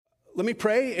let me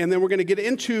pray, and then we're going to get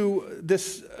into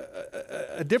this,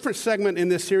 a different segment in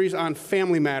this series on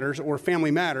family matters or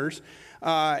family matters.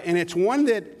 And it's one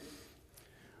that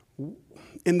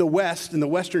in the West, in the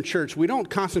Western church, we don't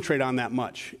concentrate on that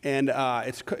much. And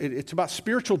it's about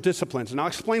spiritual disciplines. And I'll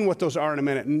explain what those are in a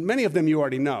minute. And many of them you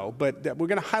already know, but we're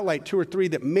going to highlight 2 or 3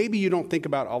 that maybe you don't think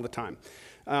about all the time.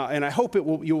 And I hope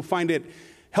you will find it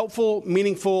helpful,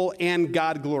 meaningful, and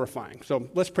God-glorifying. So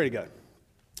let's pray together.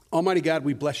 Almighty God,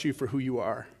 we bless you for who you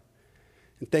are.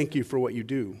 And thank you for what you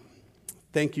do.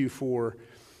 Thank you for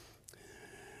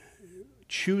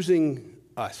choosing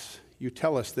us. You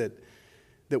tell us that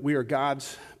we are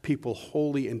God's people,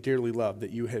 holy and dearly loved,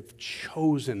 that you have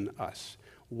chosen us.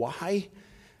 Why?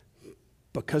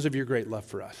 Because of your great love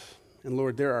for us. And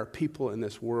Lord, there are people in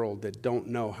this world that don't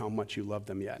know how much you love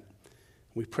them yet.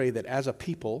 We pray that as a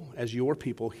people, as your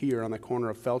people here on the corner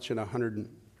of Felch and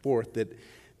 104th,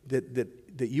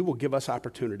 that you will give us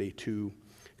opportunity to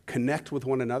connect with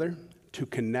one another, to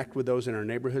connect with those in our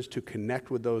neighborhoods, to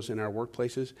connect with those in our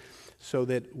workplaces, so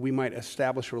that we might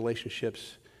establish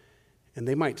relationships and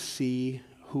they might see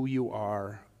who you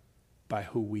are by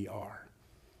who we are,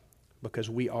 because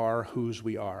we are whose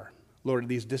we are. Lord,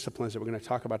 these disciplines that we're going to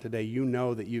talk about today, you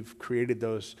know that you've created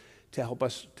those to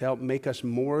help make us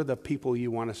more the people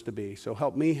you want us to be. So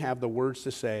help me have the words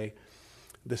to say,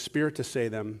 the spirit to say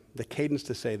them, the cadence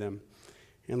to say them.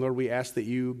 And Lord, we ask that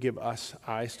you give us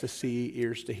eyes to see,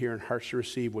 ears to hear, and hearts to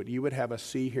receive what you would have us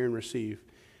see, hear, and receive.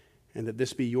 And that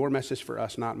this be your message for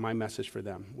us, not my message for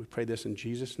them. We pray this in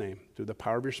Jesus' name, through the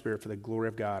power of your Spirit, for the glory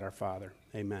of God, our Father.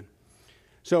 Amen.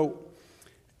 So,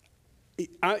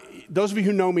 those of you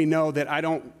who know me know that I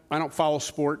don't follow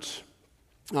sports.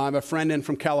 I have a friend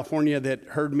from California that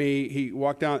heard me. He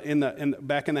walked down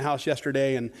back in the house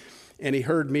yesterday, and he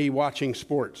heard me watching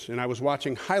sports, and I was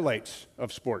watching highlights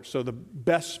of sports. So the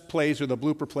best plays or the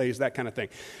blooper plays, that kind of thing.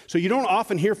 So you don't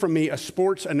often hear from me a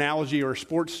sports analogy or a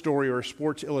sports story or a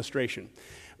sports illustration.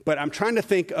 But I'm trying to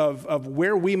think of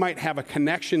where we might have a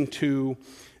connection to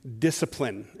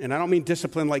discipline. And I don't mean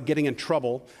discipline like getting in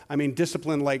trouble. I mean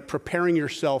discipline like preparing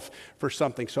yourself for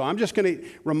something. So I'm just going to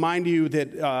remind you that,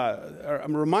 I'm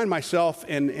going to remind myself,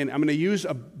 and I'm going to use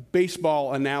a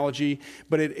baseball analogy,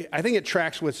 but I think it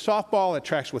tracks with softball, it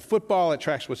tracks with football, it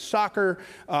tracks with soccer,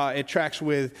 it tracks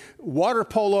with water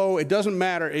polo. It doesn't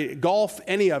matter, golf,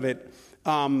 any of it.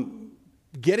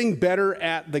 Getting better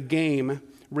at the game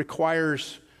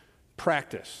requires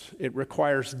practice. It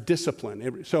requires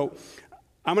discipline. So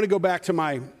I'm going to go back to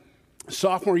my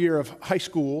sophomore year of high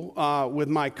school with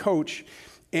my coach,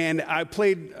 and I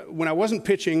played when I wasn't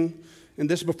pitching, and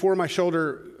this is before my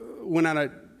shoulder went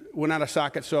out of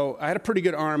socket, so I had a pretty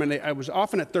good arm, and I was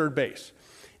often at third base.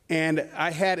 And I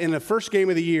had, in the first game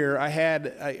of the year, I had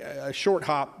a short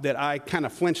hop that I kind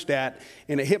of flinched at,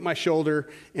 and it hit my shoulder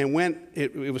and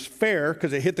it was fair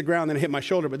because it hit the ground, then it hit my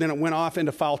shoulder, but then it went off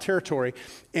into foul territory,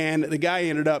 and the guy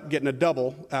ended up getting a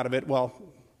double out of it. Well,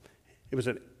 it was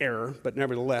an error, but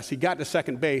nevertheless, he got to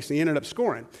second base, and he ended up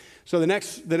scoring. So the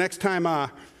next time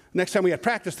we had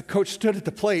practice, the coach stood at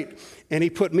the plate, and he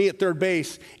put me at third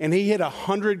base, and he hit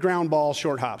 100 ground ball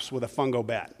short hops with a fungo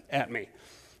bat at me.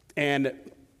 And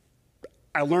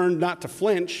I learned not to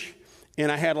flinch,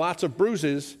 and I had lots of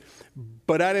bruises,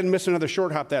 but I didn't miss another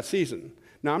short hop that season.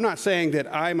 Now, I'm not saying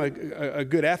that I'm a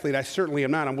good athlete. I certainly am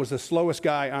not. I was the slowest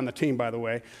guy on the team, by the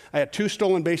way. I had 2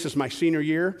 stolen bases my senior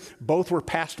year. Both were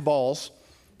passed balls.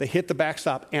 They hit the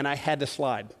backstop, and I had to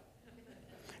slide.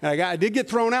 And I did get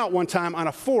thrown out one time on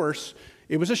a force.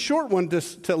 It was a short one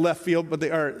to left field,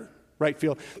 or right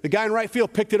field. The guy in right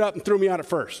field picked it up and threw me out at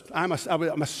first. I'm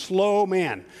a slow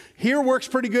man. Here works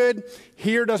pretty good.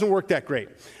 Here doesn't work that great.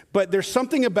 But there's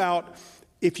something about,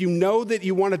 if you know that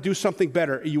you want to do something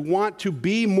better, you want to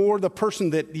be more the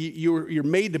person that you're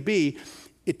made to be,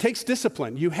 it takes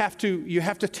discipline. You have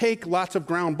to take lots of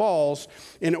ground balls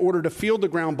in order to field the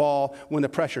ground ball when the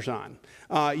pressure's on.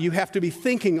 You have to be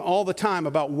thinking all the time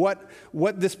about what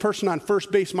this person on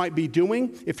first base might be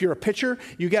doing. If you're a pitcher,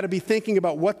 you got to be thinking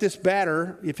about what this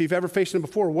batter, if you've ever faced him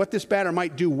before, what this batter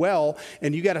might do well,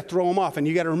 and you got to throw him off. And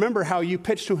you got to remember how you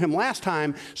pitched to him last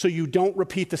time so you don't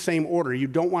repeat the same order. You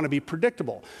don't want to be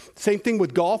predictable. Same thing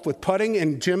with golf, with putting,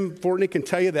 and Jim Fortney can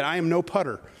tell you that I am no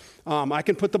putter. I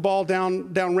can put the ball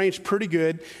down range pretty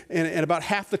good, and about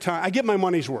half the time, I get my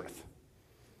money's worth.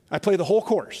 I play the whole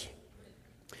course.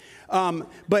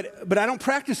 But I don't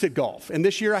practice at golf. And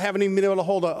this year I haven't even been able to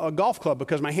hold a golf club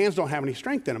because my hands don't have any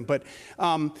strength in them. But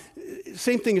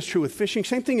same thing is true with fishing.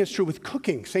 Same thing is true with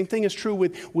cooking. Same thing is true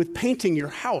with painting your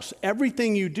house.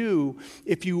 Everything you do,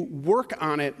 if you work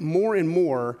on it more and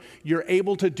more, you're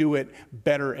able to do it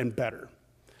better and better.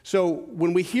 So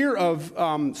when we hear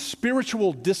of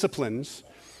spiritual disciplines,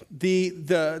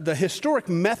 the historic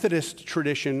Methodist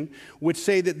tradition would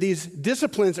say that these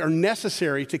disciplines are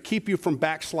necessary to keep you from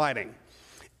backsliding.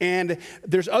 And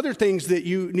there's other things that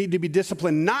you need to be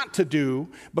disciplined not to do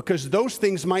because those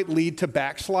things might lead to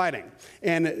backsliding.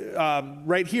 And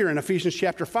right here in Ephesians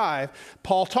chapter 5,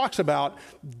 Paul talks about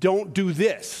don't do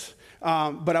this.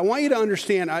 But I want you to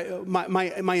understand,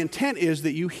 my intent is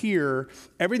that you hear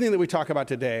everything that we talk about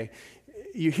today.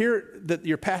 You hear that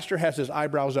your pastor has his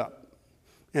eyebrows up.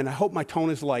 And I hope my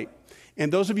tone is light.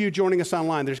 And those of you joining us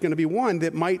online, there's going to be one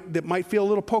that might feel a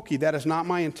little pokey. That is not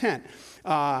my intent.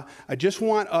 I just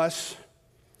want us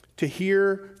to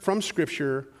hear from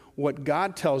Scripture what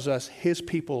God tells us His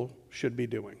people should be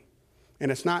doing.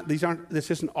 And this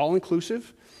isn't all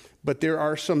inclusive, but there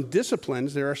are some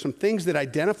disciplines, there are some things that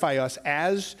identify us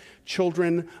as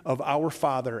children of our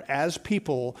Father, as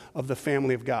people of the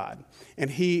family of God. And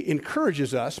He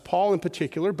encourages us, Paul in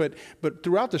particular, but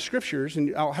throughout the Scriptures,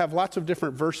 and I'll have lots of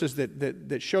different verses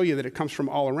that show you that it comes from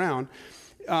all around,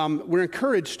 we're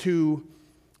encouraged to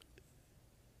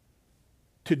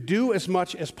do as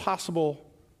much as possible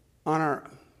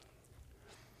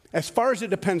as far as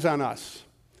it depends on us,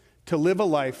 to live a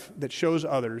life that shows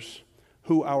others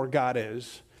who our God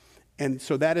is. And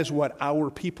so that is what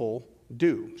our people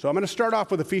do. So I'm going to start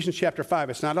off with Ephesians chapter 5.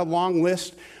 It's not a long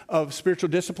list of spiritual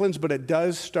disciplines, but it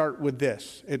does start with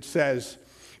this. It says,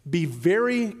 be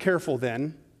very careful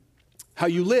then how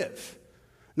you live,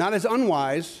 not as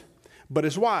unwise, but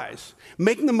as wise,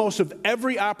 making the most of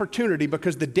every opportunity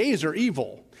because the days are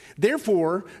evil.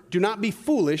 Therefore, do not be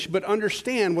foolish, but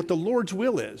understand what the Lord's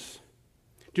will is.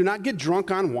 Do not get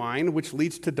drunk on wine, which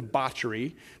leads to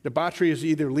debauchery. Debauchery is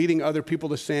either leading other people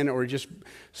to sin or it just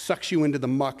sucks you into the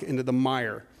muck, into the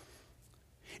mire.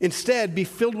 Instead, be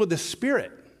filled with the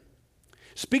Spirit.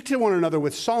 Speak to one another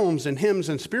with psalms and hymns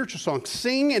and spiritual songs.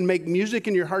 Sing and make music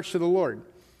in your hearts to the Lord,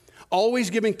 always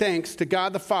giving thanks to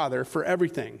God the Father for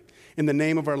everything in the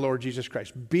name of our Lord Jesus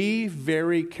Christ. Be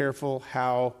very careful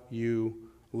how you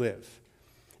live.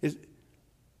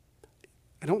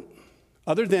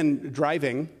 Other than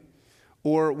driving,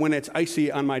 or when it's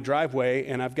icy on my driveway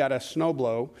and I've got a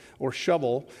snowblow or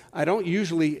shovel, I don't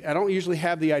usually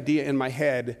have the idea in my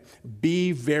head,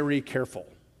 be very careful.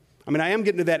 I mean, I am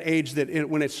getting to that age that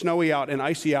when it's snowy out and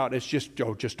icy out, it's just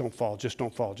don't fall, just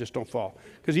don't fall, just don't fall.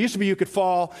 Because it used to be you could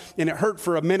fall and it hurt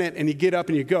for a minute and you get up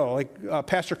and you go. Like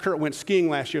Pastor Kurt went skiing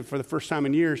last year for the first time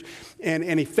in years,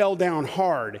 and he fell down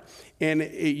hard. And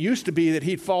it used to be that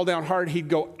he'd fall down hard, he'd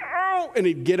go, ow, and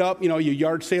he'd get up, you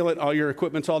yard sale it, all your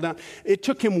equipment's all down. It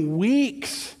took him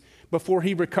weeks before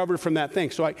he recovered from that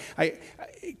thing. So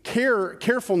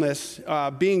carefulness,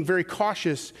 being very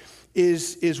cautious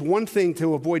is one thing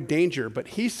to avoid danger, but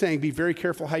he's saying be very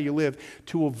careful how you live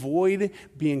to avoid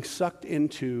being sucked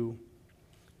into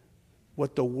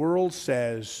what the world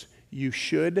says you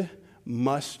should,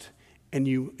 must, and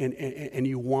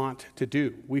you want to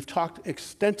do. We've talked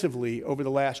extensively over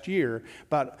the last year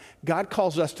about God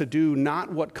calls us to do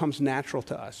not what comes natural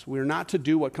to us. We're not to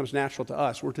do what comes natural to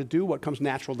us. We're to do what comes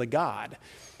natural to God.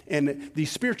 And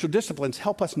these spiritual disciplines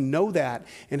help us know that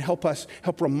and help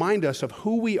remind us of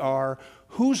who we are,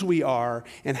 whose we are,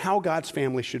 and how God's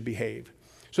family should behave.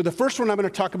 So the first one I'm going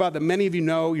to talk about that many of you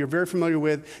know, you're very familiar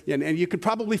with, and you could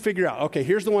probably figure out, okay,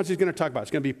 here's the ones he's going to talk about.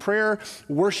 It's going to be prayer,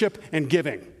 worship, and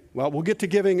giving. Well, we'll get to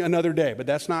giving another day, but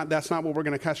that's not what we're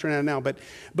going to concentrate on now. But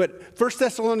 1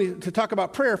 Thessalonians, to talk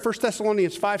about prayer, 1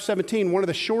 Thessalonians 5:17, one of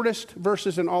the shortest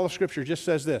verses in all of Scripture, just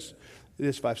says this. It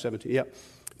is 5:17, yep.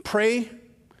 Pray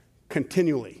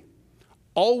continually.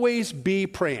 Always be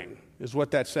praying is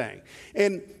what that's saying.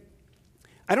 And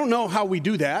I don't know how we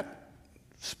do that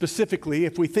specifically.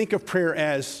 If we think of prayer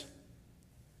as,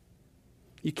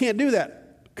 you can't do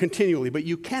that continually, but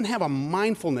you can have a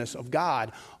mindfulness of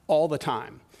God all the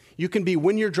time. You can be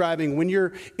when you're driving, when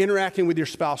you're interacting with your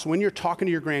spouse, when you're talking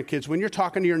to your grandkids, when you're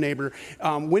talking to your neighbor,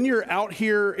 when you're out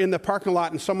here in the parking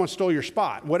lot and someone stole your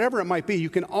spot, whatever it might be, you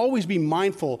can always be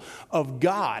mindful of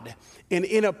God and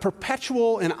in a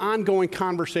perpetual and ongoing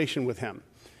conversation with Him.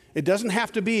 It doesn't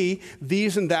have to be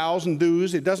these and thous and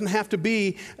thous. It doesn't have to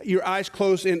be your eyes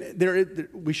closed. And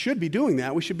we should be doing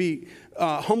that. We should be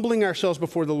humbling ourselves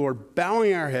before the Lord,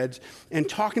 bowing our heads and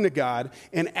talking to God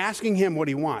and asking Him what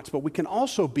He wants. But we can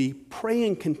also be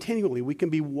praying continually. We can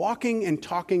be walking and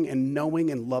talking and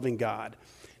knowing and loving God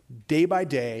day by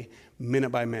day,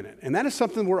 minute by minute. And that is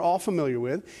something we're all familiar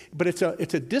with, but it's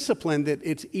a discipline that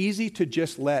it's easy to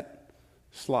just let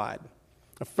slide.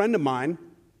 A friend of mine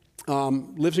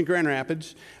lives in Grand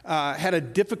Rapids, had a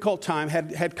difficult time,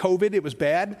 had COVID, it was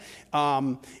bad,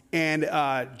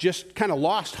 and just kind of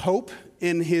lost hope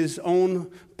in his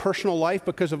own personal life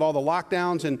because of all the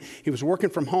lockdowns, and he was working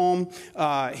from home.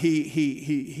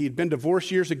 He'd been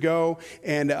divorced years ago,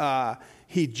 and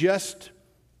he just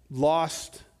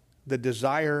lost the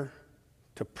desire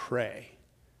to pray.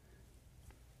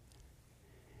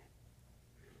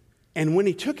 And when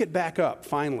he took it back up,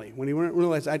 finally, when he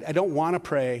realized, I don't want to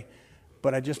pray,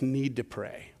 but I just need to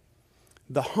pray,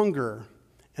 the hunger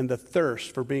and the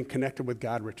thirst for being connected with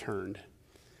God returned.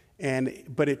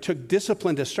 But it took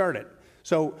discipline to start it.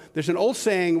 So there's an old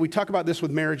saying, we talk about this with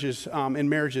marriages, in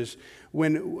marriages,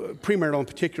 when premarital in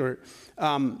particular,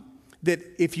 that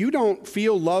if you don't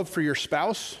feel love for your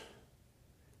spouse,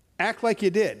 act like you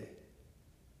did.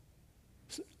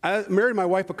 I married my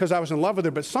wife because I was in love with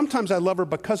her, but sometimes I love her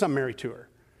because I'm married to her.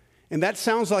 And that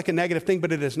sounds like a negative thing,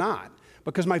 but it is not.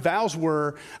 Because my vows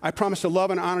were, I promise to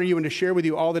love and honor you and to share with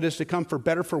you all that is to come, for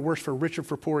better, for worse, for richer,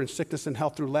 for poor, in sickness and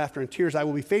health, through laughter and tears. I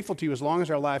will be faithful to you as long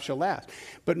as our lives shall last.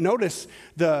 But notice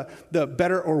the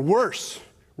better or worse,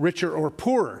 richer or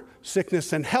poorer,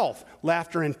 sickness and health,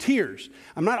 laughter and tears.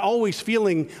 I'm not always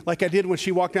feeling like I did when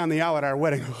she walked down the aisle at our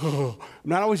wedding. I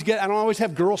don't always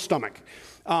have girl stomach.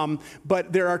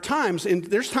 But there are times, and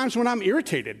there's times when I'm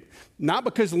irritated, not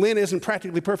because Lynn isn't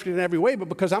practically perfect in every way, but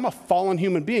because I'm a fallen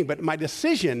human being. But my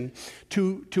decision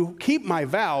to keep my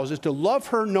vows is to love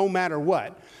her no matter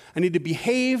what. I need to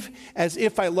behave as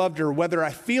if I loved her, whether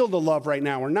I feel the love right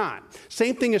now or not.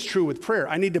 Same thing is true with prayer.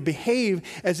 I need to behave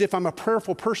as if I'm a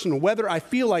prayerful person, whether I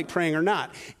feel like praying or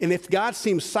not. And if God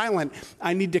seems silent,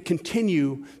 I need to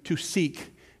continue to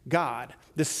seek God.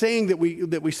 The saying that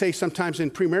we say sometimes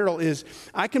in premarital is,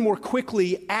 I can more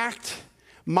quickly act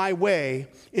my way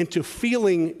into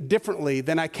feeling differently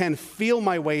than I can feel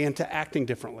my way into acting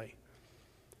differently.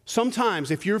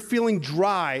 Sometimes if you're feeling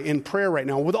dry in prayer right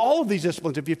now, with all of these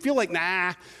disciplines, if you feel like,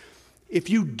 if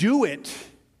you do it,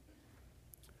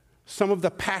 some of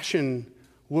the passion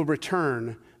will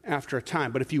return after a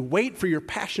time. But if you wait for your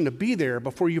passion to be there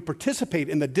before you participate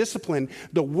in the discipline,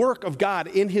 the work of God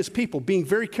in his people, being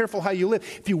very careful how you live,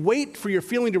 if you wait for your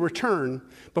feeling to return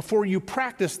before you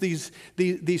practice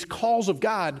these calls of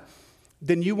God,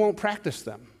 then you won't practice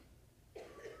them.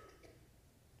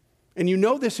 And you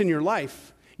know this in your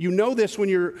life. You know this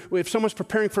if someone's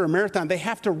preparing for a marathon, they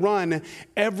have to run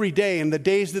every day, and the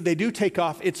days that they do take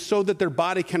off, it's so that their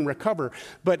body can recover.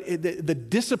 But the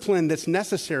discipline that's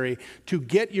necessary to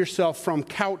get yourself from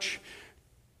couch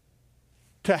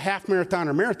to half marathon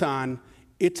or marathon,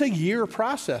 it's a year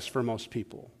process for most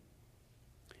people.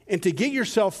 And to get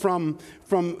yourself from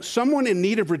someone in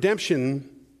need of redemption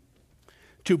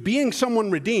to being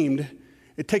someone redeemed,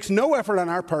 it takes no effort on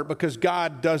our part because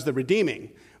God does the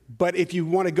redeeming. But if you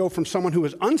want to go from someone who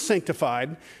is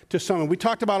unsanctified to someone, we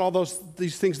talked about all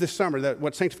these things this summer, that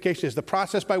what sanctification is, the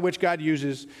process by which God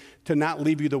uses to not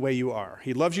leave you the way you are.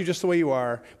 He loves you just the way you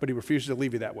are, but he refuses to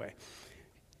leave you that way.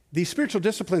 These spiritual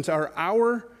disciplines are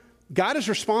God is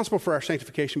responsible for our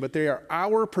sanctification, but they are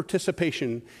our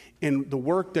participation in the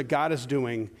work that God is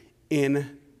doing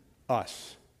in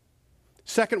us.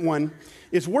 Second one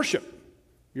is worship.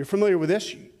 You're familiar with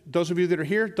this. Those of you that are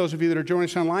here, those of you that are joining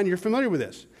us online, you're familiar with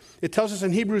this. It tells us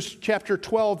in Hebrews chapter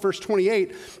 12, verse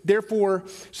 28, therefore,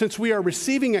 since we are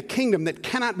receiving a kingdom that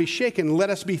cannot be shaken, let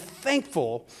us be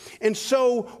thankful and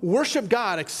so worship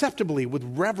God acceptably with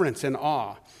reverence and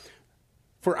awe.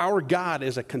 For our God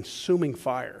is a consuming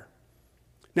fire.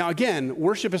 Now again,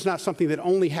 worship is not something that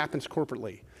only happens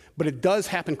corporately, but it does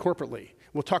happen corporately.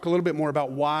 We'll talk a little bit more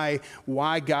about why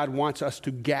God wants us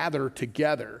to gather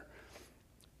together.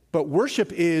 But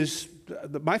worship is,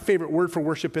 my favorite word for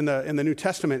worship in the New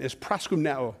Testament is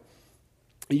proskuneo.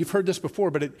 You've heard this before,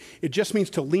 but it just means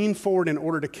to lean forward in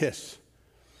order to kiss.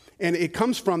 And it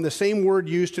comes from the same word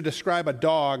used to describe a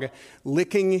dog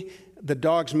licking the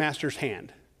dog's master's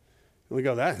hand. And we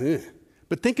go,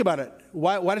 but think about it.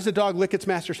 Why does the dog lick its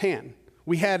master's hand?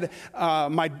 We had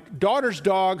my daughter's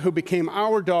dog, who became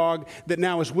our dog, that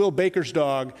now is Will Baker's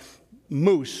dog,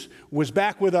 Moose, was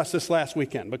back with us this last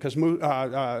weekend, because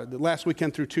last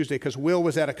weekend through Tuesday, because Will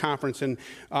was at a conference, and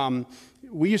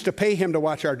we used to pay him to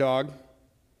watch our dog.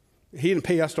 He didn't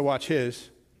pay us to watch his.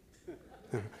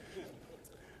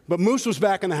 But Moose was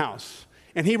back in the house,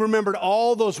 and he remembered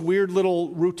all those weird little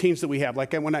routines that we have.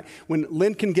 Like when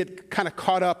Lynn can get kind of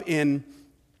caught up in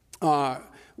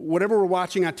whatever we're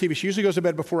watching on TV. She usually goes to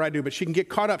bed before I do, but she can get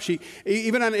caught up.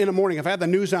 Even in the morning, if I have the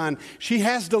news on, she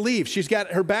has to leave. She's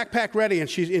got her backpack ready, and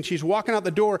she's walking out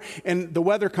the door, and the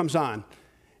weather comes on.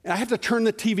 And I have to turn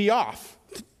the TV off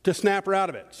to snap her out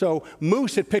of it. So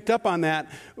Moose had picked up on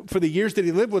that for the years that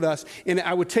he lived with us, and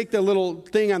I would take the little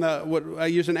thing on what I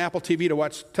use an Apple TV to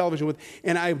watch television with,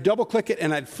 and I would double click it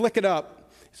and I'd flick it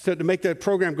up so to make the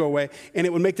program go away, and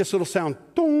it would make this little sound,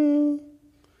 dong.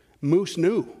 Moose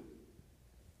knew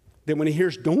that when he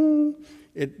hears dong,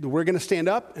 we're going to stand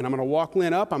up, and I'm going to walk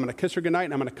Lynn up, I'm going to kiss her goodnight,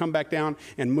 and I'm going to come back down,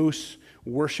 and Moose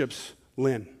worships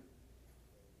Lynn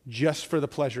just for the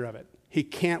pleasure of it. He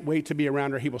can't wait to be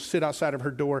around her. He will sit outside of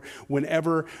her door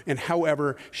whenever and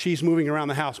however she's moving around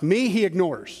the house. Me, he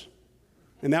ignores.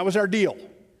 And that was our deal.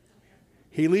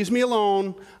 He leaves me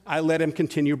alone. I let him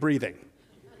continue breathing.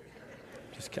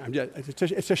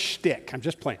 It's a shtick. I'm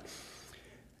just playing.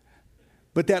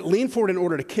 But that lean forward in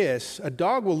order to kiss, a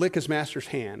dog will lick his master's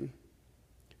hand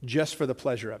just for the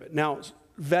pleasure of it. Now,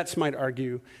 vets might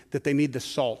argue that they need the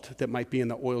salt that might be in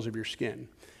the oils of your skin.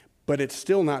 But it's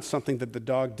still not something that the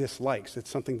dog dislikes. It's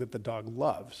something that the dog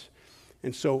loves.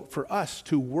 And so for us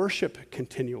to worship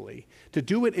continually, to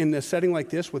do it in a setting like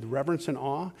this with reverence and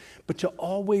awe, but to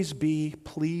always be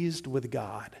pleased with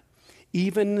God,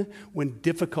 even when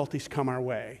difficulties come our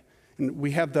way. And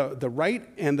we have the right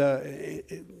and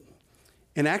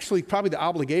actually probably the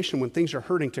obligation when things are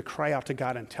hurting to cry out to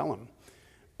God and tell him.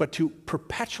 But to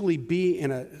perpetually be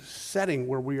in a setting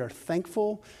where we are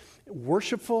thankful,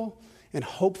 worshipful, and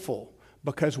hopeful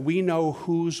because we know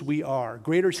whose we are.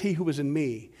 Greater is he who is in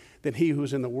me than he who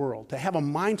is in the world. To have a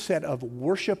mindset of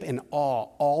worship and awe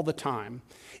all the time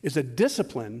is a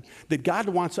discipline that God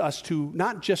wants us to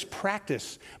not just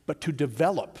practice, but to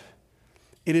develop.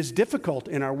 It is difficult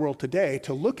in our world today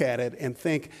to look at it and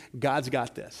think, God's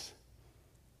got this.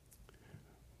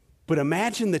 But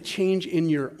imagine the change in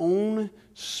your own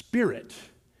spirit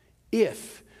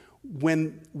if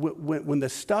when the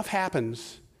stuff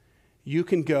happens, you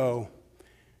can go,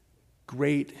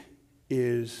 great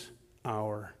is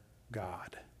our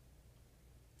God.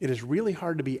 It is really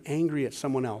hard to be angry at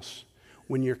someone else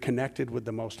when you're connected with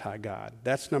the Most High God.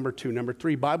 That's number 2. Number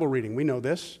 3, Bible reading. We know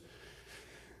this.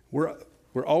 We're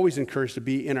always encouraged to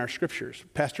be in our scriptures.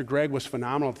 Pastor Greg was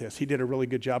phenomenal at this. He did a really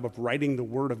good job of writing the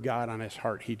Word of God on his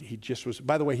heart. He just was,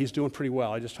 by the way, he's doing pretty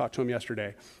well. I just talked to him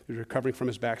yesterday. He's recovering from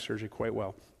his back surgery quite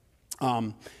well.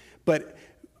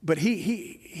 But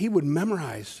he would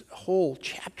memorize whole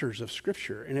chapters of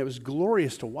Scripture, and it was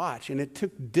glorious to watch, and it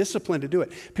took discipline to do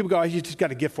it. People go, oh, you just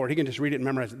got a gift for it. He can just read it and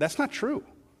memorize it. That's not true.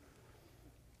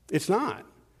 It's not.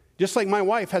 Just like my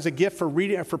wife has a gift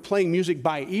for playing music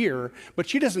by ear, but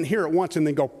she doesn't hear it once and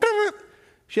then go,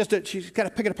 she's got to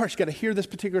pick it apart. She's got to hear this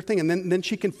particular thing, and then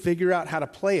she can figure out how to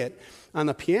play it on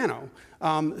the piano.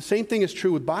 Same thing is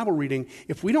true with Bible reading.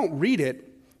 If we don't read it,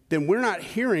 then we're not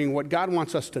hearing what God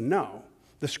wants us to know.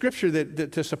 The scripture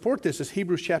that to support this is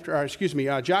Joshua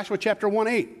chapter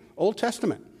 1:8, Old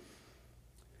Testament.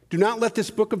 Do not let this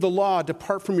book of the law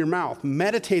depart from your mouth.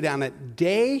 Meditate on it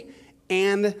day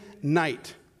and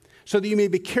night, so that you may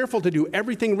be careful to do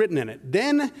everything written in it.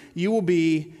 Then you will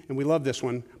be, and we love this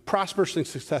one, prosperous and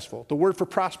successful. The word for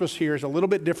prosperous here is a little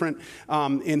bit different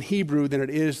in Hebrew than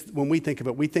it is when we think of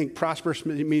it. We think prosperous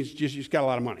means you just got a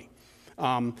lot of money.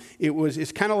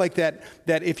 It's kind of like that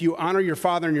if you honor your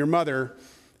father and your mother,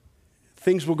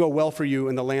 things will go well for you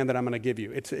in the land that I'm going to give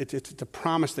you. It's a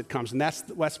promise that comes, and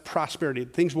that's prosperity.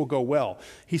 Things will go well.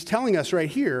 He's telling us right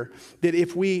here that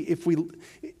if we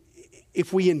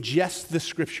ingest the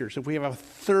scriptures, if we have a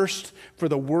thirst for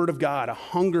the Word of God, a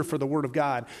hunger for the Word of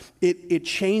God, it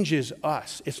changes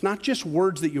us. It's not just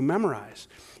words that you memorize.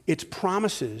 It's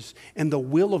promises and the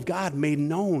will of God made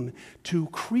known to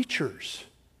creatures,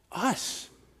 us.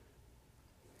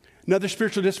 Another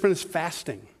spiritual discipline is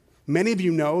fasting. Many of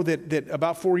you know that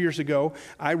about 4 years ago,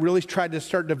 I really tried to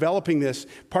start developing this.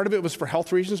 Part of it was for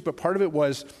health reasons, but part of it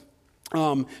was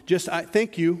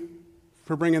thank you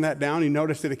for bringing that down. You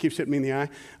noticed that it keeps hitting me in the eye.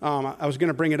 I was going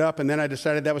to bring it up, and then I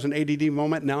decided that was an ADD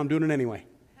moment. Now I'm doing it anyway.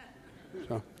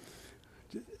 So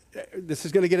this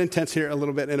is going to get intense here a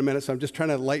little bit in a minute, so I'm just trying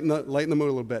to lighten the mood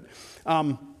a little bit.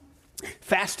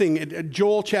 Fasting,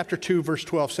 Joel chapter 2, verse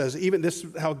 12 says, even this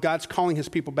is how God's calling his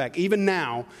people back. Even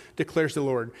now, declares the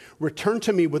Lord, return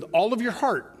to me with all of your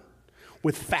heart,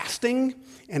 with fasting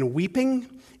and weeping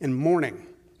and mourning.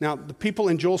 Now, the people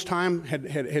in Joel's time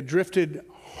had drifted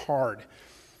hard.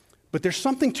 But there's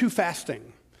something to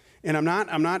fasting. And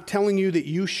I'm not telling you that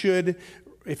you should,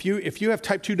 if you have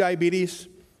type 2 diabetes,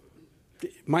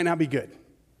 it might not be good.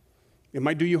 It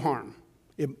might do you harm.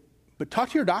 But talk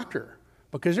to your doctor,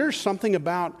 because there's something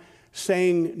about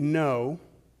saying no.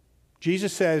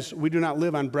 Jesus says we do not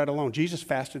live on bread alone. Jesus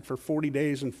fasted for 40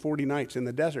 days and 40 nights in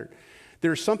the desert.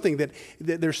 There's something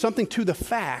to the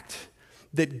fact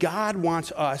that God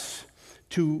wants us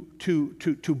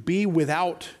to be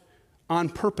without on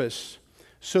purpose,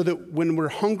 so that when we're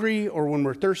hungry or when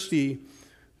we're thirsty,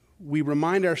 we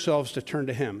remind ourselves to turn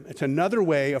to him. It's another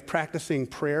way of practicing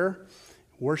prayer,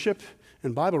 worship,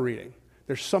 and Bible reading.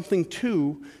 There's something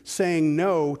to saying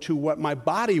no to what my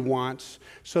body wants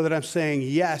so that I'm saying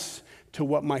yes to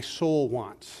what my soul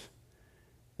wants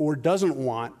or doesn't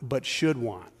want but should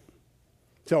want.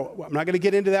 So I'm not going to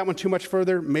get into that one too much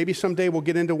further. Maybe someday we'll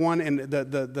get into one. And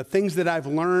the things that I've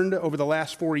learned over the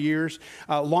last 4 years,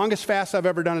 longest fast I've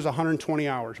ever done is 120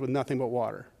 hours with nothing but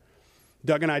water.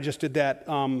 Doug and I just did that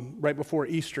right before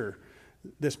Easter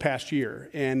this past year,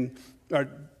 or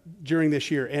during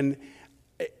this year. And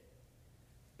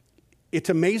it's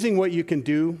amazing what you can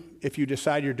do if you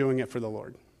decide you're doing it for the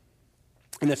Lord.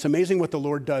 And it's amazing what the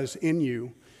Lord does in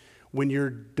you when you're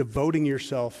devoting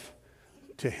yourself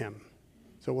to him.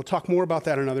 So we'll talk more about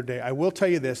that another day. I will tell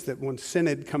you this, that when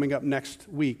Synod coming up next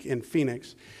week in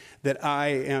Phoenix, that I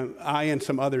and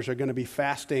some others are going to be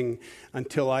fasting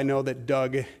until I know that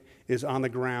Doug is on the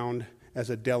ground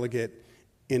as a delegate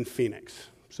in Phoenix.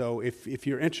 So if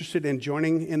you're interested in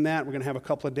joining in that, we're going to have a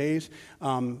couple of days.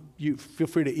 You feel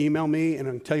free to email me and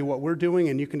I'll tell you what we're doing,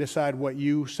 and you can decide what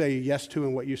you say yes to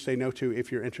and what you say no to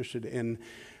if you're interested in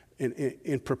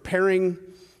preparing.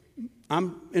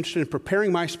 I'm interested in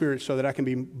preparing my spirit so that I can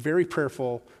be very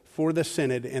prayerful for the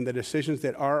Synod and the decisions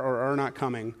that are or are not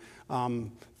coming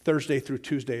Thursday through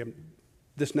Tuesday,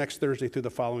 this next Thursday through the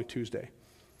following Tuesday.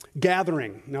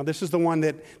 Gathering. Now, this is the one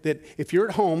that if you're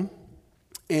at home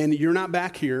and you're not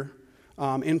back here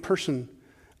in person,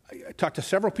 I talked to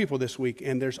several people this week,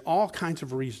 and there's all kinds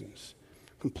of reasons.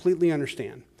 Completely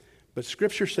understand. But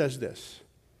Scripture says this.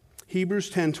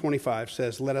 Hebrews 10:25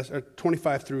 says, let us, or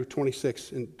 25 through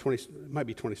 26, and 20, it might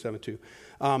be 27 too.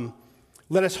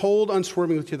 Let us hold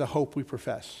unswervingly to the hope we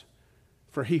profess,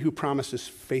 for he who promises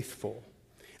faithful.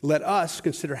 Let us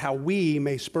consider how we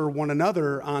may spur one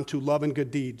another on to love and good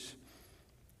deeds.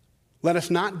 Let us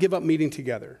not give up meeting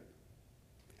together,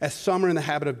 as some are in the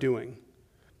habit of doing,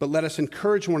 but let us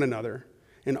encourage one another,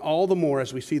 and all the more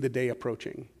as we see the day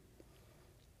approaching.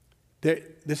 This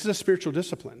is a spiritual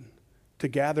discipline, to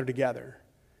gather together.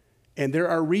 And there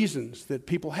are reasons that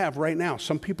people have right now.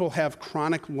 Some people have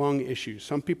chronic lung issues.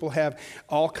 Some people have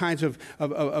all kinds of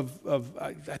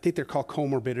I think they're called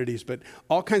comorbidities, but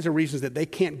all kinds of reasons that they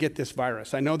can't get this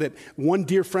virus. I know that one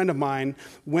dear friend of mine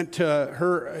went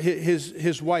to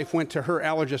his wife went to her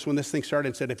allergist when this thing started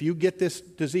and said, if you get this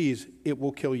disease, it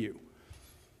will kill you.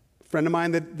 A friend of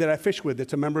mine that I fish with,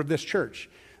 that's a member of this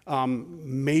church,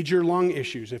 major lung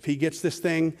issues. If he gets this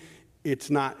thing,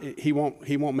 he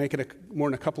won't make it more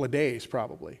than a couple of days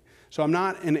probably. So I'm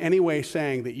not in any way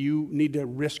saying that you need to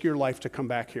risk your life to come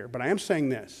back here, but I am saying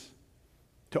this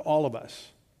to all of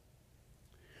us.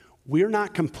 We're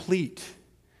not complete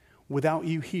without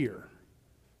you here.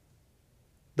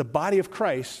 The body of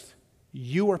Christ,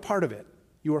 you are part of it.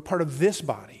 You are part of this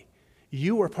body.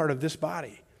 You are part of this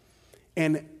body.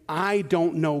 And I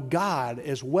don't know God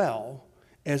as well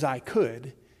as I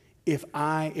could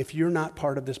if you're not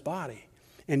part of this body.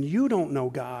 And you don't know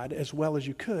God as well as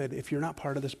you could if you're not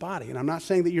part of this body. And I'm not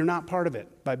saying that you're not part of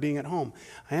it by being at home.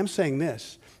 I am saying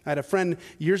this. I had a friend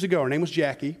years ago, her name was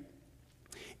Jackie,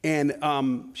 and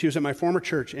she was at my former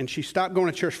church, and she stopped going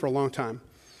to church for a long time.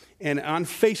 And on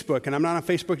Facebook, and I'm not on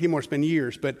Facebook anymore, it's been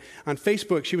years, but on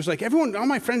Facebook, she was like, all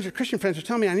my friends, Christian friends, are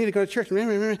telling me I need to go to church. I'm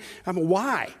like,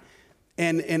 why?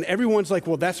 And everyone's like,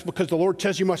 well, that's because the Lord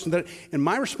tells you must. And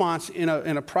my response in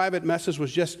a private message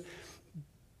was just,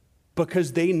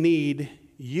 because they need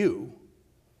you.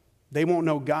 They won't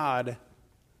know God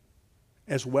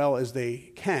as well as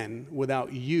they can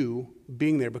without you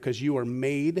being there, because you are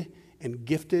made and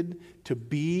gifted to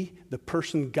be the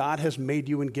person God has made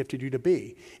you and gifted you to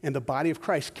be. And the body of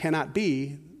Christ cannot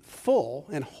be full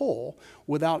and whole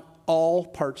without all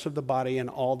parts of the body and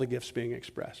all the gifts being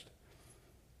expressed.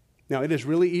 Now, it is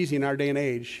really easy in our day and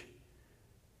age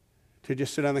to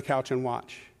just sit on the couch and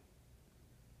watch.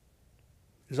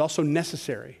 It is also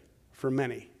necessary for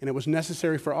many, and it was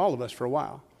necessary for all of us for a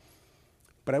while.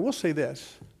 But I will say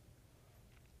this.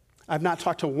 I've not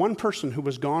talked to one person who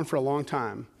was gone for a long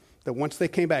time that once they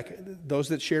came back, those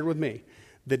that shared with me,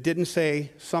 that didn't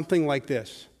say something like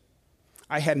this: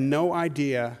 I had no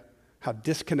idea how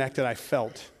disconnected I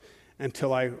felt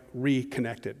until I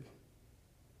reconnected.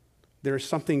 There is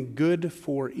something good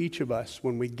for each of us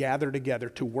when we gather together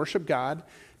to worship God,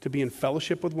 to be in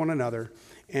fellowship with one another,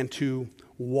 and to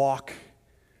walk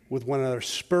with one another,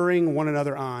 spurring one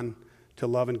another on to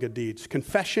love and good deeds.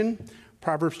 Confession,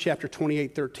 Proverbs chapter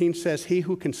 28:13 says, he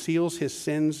who conceals his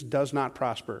sins does not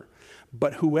prosper,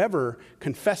 but whoever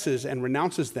confesses and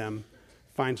renounces them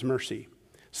finds mercy.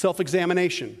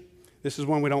 Self-examination. This is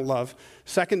one we don't love.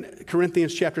 2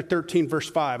 Corinthians chapter 13, verse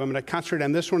 5. I'm going to concentrate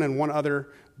on this one and one other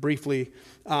briefly.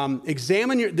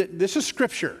 This is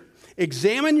scripture.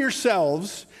 Examine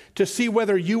yourselves to see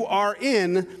whether you are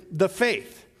in the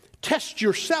faith. Test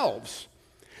yourselves.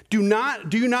 Do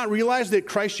you not realize that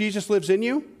Christ Jesus lives in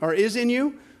you or is in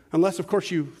you? Unless, of course,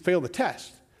 you fail the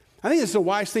test. I think this is a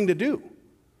wise thing to do.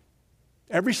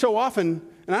 Every so often,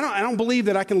 and I don't believe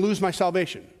that I can lose my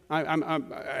salvation.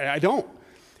 I don't.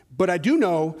 But I do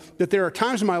know that there are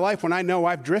times in my life when I know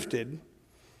I've drifted,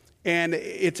 and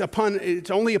it's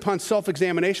only upon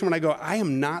self-examination when I go, I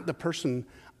am not the person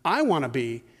I want to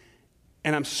be,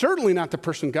 and I'm certainly not the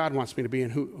person God wants me to be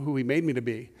and who he made me to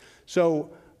be.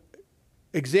 So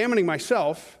examining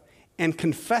myself and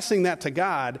confessing that to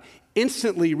God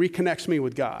instantly reconnects me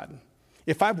with God.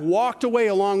 If I've walked away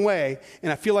a long way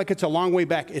and I feel like it's a long way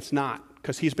back, it's not,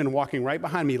 because he's been walking right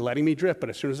behind me, letting me drift. But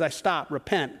as soon as I stop,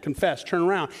 repent, confess, turn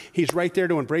around, he's right there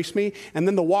to embrace me. And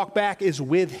then the walk back is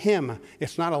with him.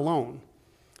 It's not alone.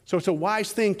 So it's a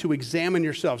wise thing to examine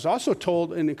yourselves. Also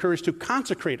told and encouraged to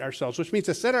consecrate ourselves, which means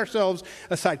to set ourselves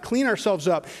aside, clean ourselves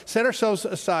up, set ourselves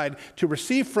aside to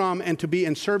receive from and to be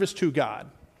in service to God.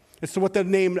 It's what they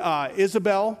named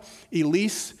Isabel,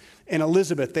 Elise, and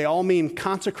Elizabeth. They all mean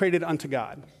consecrated unto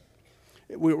God.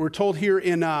 We're told here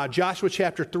in Joshua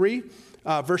chapter 3,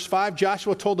 verse 5,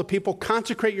 Joshua told the people,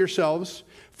 consecrate yourselves,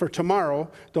 for tomorrow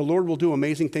the Lord will do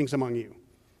amazing things among you.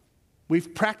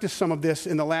 We've practiced some of this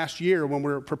in the last year when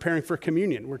we're preparing for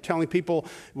communion. We're telling people,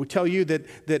 we tell you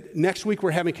that next week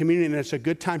we're having communion, and it's a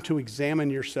good time to examine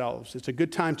yourselves. It's a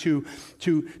good time to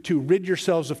rid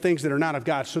yourselves of things that are not of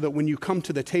God, so that when you come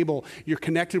to the table, you're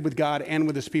connected with God and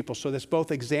with his people. So that's both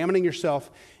examining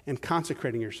yourself and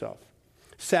consecrating yourself.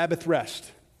 Sabbath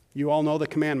rest. You all know the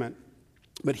commandment.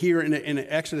 But here in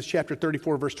Exodus chapter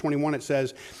 34, verse 21, it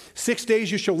says, 6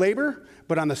 days you shall labor,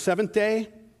 but on the seventh day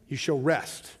you shall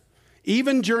rest.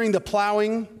 Even during the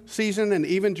plowing season and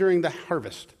even during the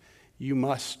harvest, you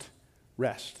must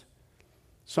rest.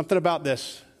 Something about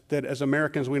this that as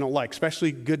Americans we don't like,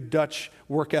 especially good Dutch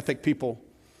work ethic people.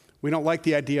 We don't like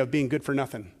the idea of being good for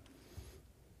nothing.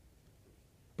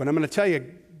 But I'm going to tell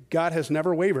you, God has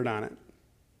never wavered on it.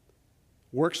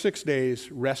 Work 6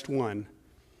 days, rest 1.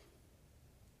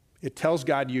 It tells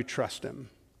God you trust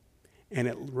him. And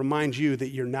it reminds you that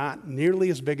you're not nearly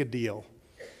as big a deal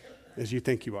as you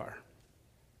think you are.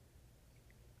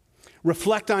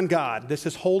 Reflect on God. This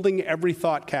is holding every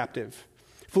thought captive.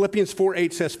 Philippians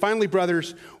 4:8 says, finally,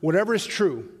 brothers, whatever is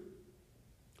true,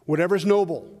 whatever is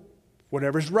noble,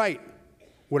 whatever is right,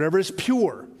 whatever is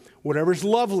pure, whatever is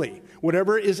lovely,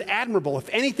 whatever is admirable, if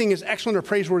anything is excellent or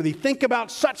praiseworthy, think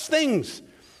about such things.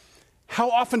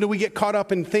 How often do we get caught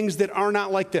up in things that are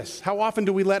not like this? How often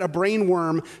do we let a brain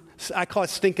worm, I call it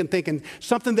stinking thinking,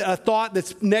 a thought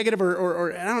that's negative,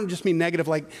 or I don't just mean negative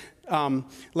like I'm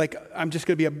just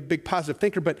going to be a big positive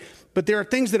thinker, but there are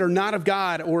things that are not of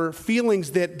God, or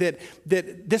feelings that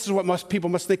this is what people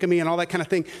must think of me and all that kind of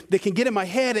thing, that can get in my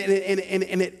head,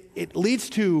 and it leads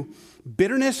to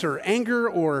bitterness or anger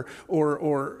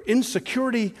or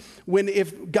insecurity, when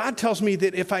if God tells me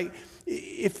that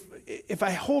if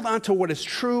I hold on to what is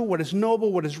true, what is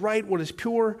noble, what is right, what is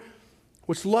pure,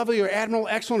 what's lovely or admirable,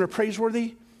 excellent or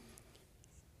praiseworthy,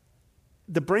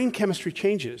 the brain chemistry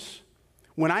changes.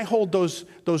 When I hold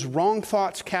those wrong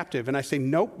thoughts captive and I say,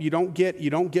 nope, you don't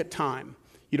get time.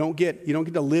 You don't get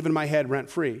to live in my head rent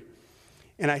free.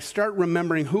 And I start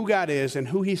remembering who God is and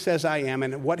who he says I am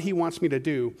and what he wants me to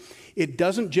do, it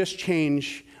doesn't just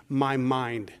change my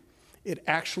mind. It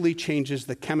actually changes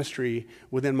the chemistry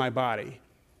within my body.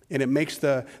 And it makes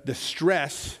the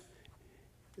stress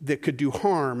that could do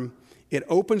harm, it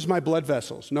opens my blood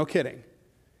vessels, no kidding.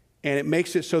 And it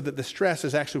makes it so that the stress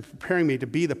is actually preparing me to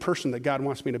be the person that God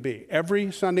wants me to be.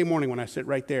 Every Sunday morning when I sit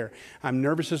right there, I'm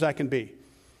nervous as I can be.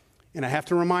 And I have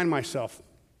to remind myself,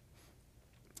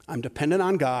 I'm dependent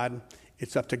on God.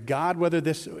 It's up to God whether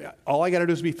all I got to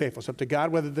do is be faithful. It's up to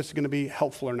God whether this is going to be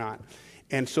helpful or not.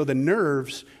 And so the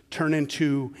nerves turn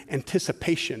into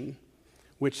anticipation,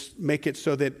 which make it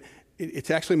so that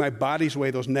it's actually my body's way,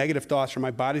 those negative thoughts are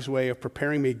my body's way of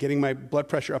preparing me, getting my blood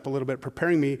pressure up a little bit,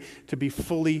 preparing me to be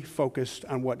fully focused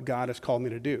on what God has called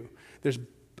me to do.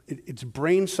 It's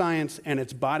brain science and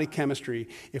it's body chemistry.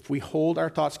 If we hold our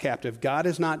thoughts captive, God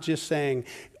is not just saying,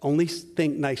 only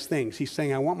think nice things. He's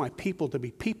saying, I want my people to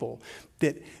be people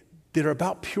that are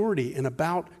about purity and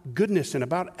about goodness and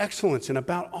about excellence and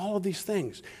about all of these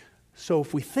things. So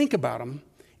if we think about them,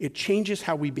 it changes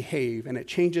how we behave, and it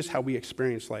changes how we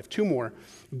experience life. 2 more.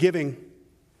 Giving.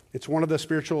 It's one of the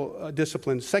spiritual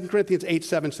disciplines. 2 Corinthians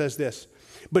 8:7 says this.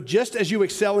 But just as you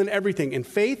excel in everything, in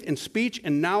faith, in speech,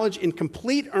 in knowledge, in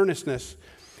complete earnestness,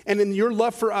 and in your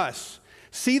love for us,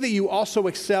 see that you also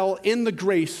excel in the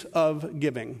grace of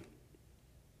giving.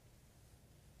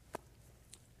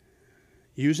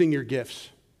 Using your gifts.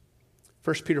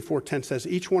 1 Peter 4:10 says,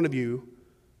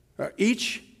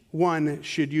 each one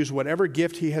should use whatever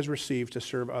gift he has received to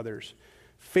serve others,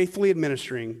 faithfully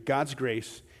administering God's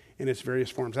grace in its various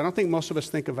forms. I don't think most of us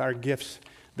think of our gifts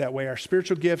that way. Our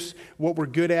spiritual gifts, what we're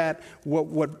good at,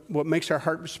 what makes our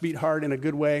hearts beat hard in a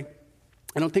good way.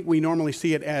 I don't think we normally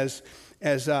see it as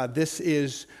this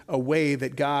is a way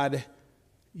that God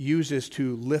uses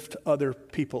to lift other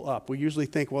people up. We usually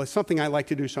think, well, it's something I like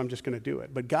to do, so I'm just going to do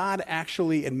it. But God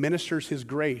actually administers his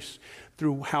grace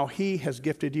through how he has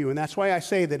gifted you. And that's why I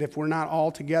say that if we're not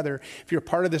all together, if you're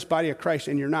part of this body of Christ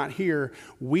and you're not here,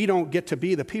 we don't get to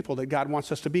be the people that God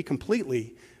wants us to be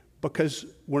completely because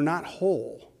we're not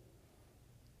whole.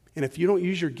 And if you don't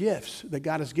use your gifts that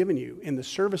God has given you in the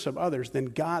service of others, then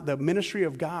God, the ministry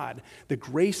of God, the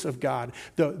grace of God,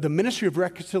 the ministry of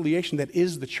reconciliation that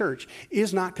is the church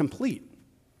is not complete.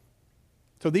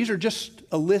 So these are just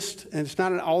a list, and it's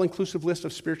not an all-inclusive list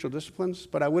of spiritual disciplines,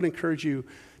 but I would encourage you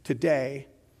today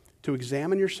to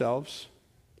examine yourselves,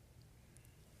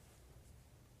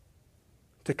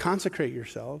 to consecrate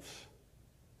yourselves,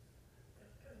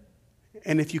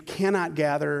 and if you cannot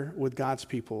gather with God's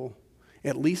people,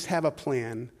 at least have a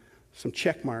plan, some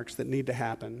check marks that need to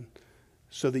happen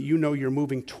so that you know you're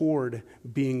moving toward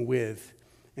being with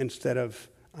instead of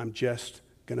I'm just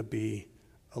going to be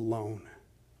alone.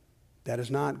 That is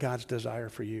not God's desire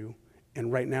for you.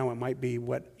 And right now it might be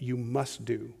what you must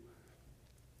do.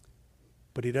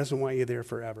 But he doesn't want you there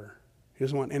forever. He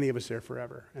doesn't want any of us there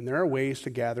forever. And there are ways to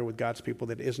gather with God's people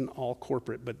that isn't all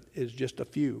corporate, but is just a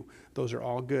few. Those are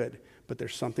all good. But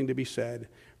there's something to be said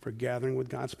for gathering with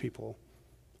God's people,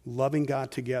 loving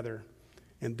God together,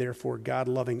 and therefore God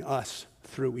loving us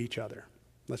through each other.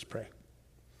 Let's pray.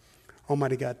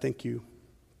 Almighty God, thank you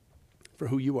for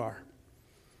who you are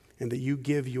and that you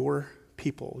give your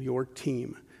people, your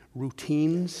team,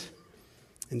 routines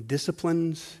and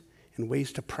disciplines and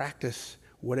ways to practice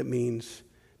what it means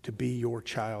to be your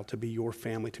child, to be your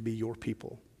family, to be your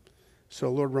people.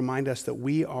 So, Lord, remind us that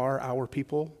we are our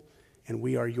people and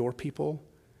we are your people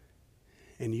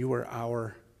and you are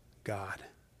our God.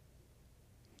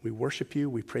 We worship you,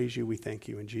 we praise you, we thank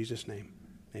you. In Jesus' name,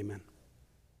 amen.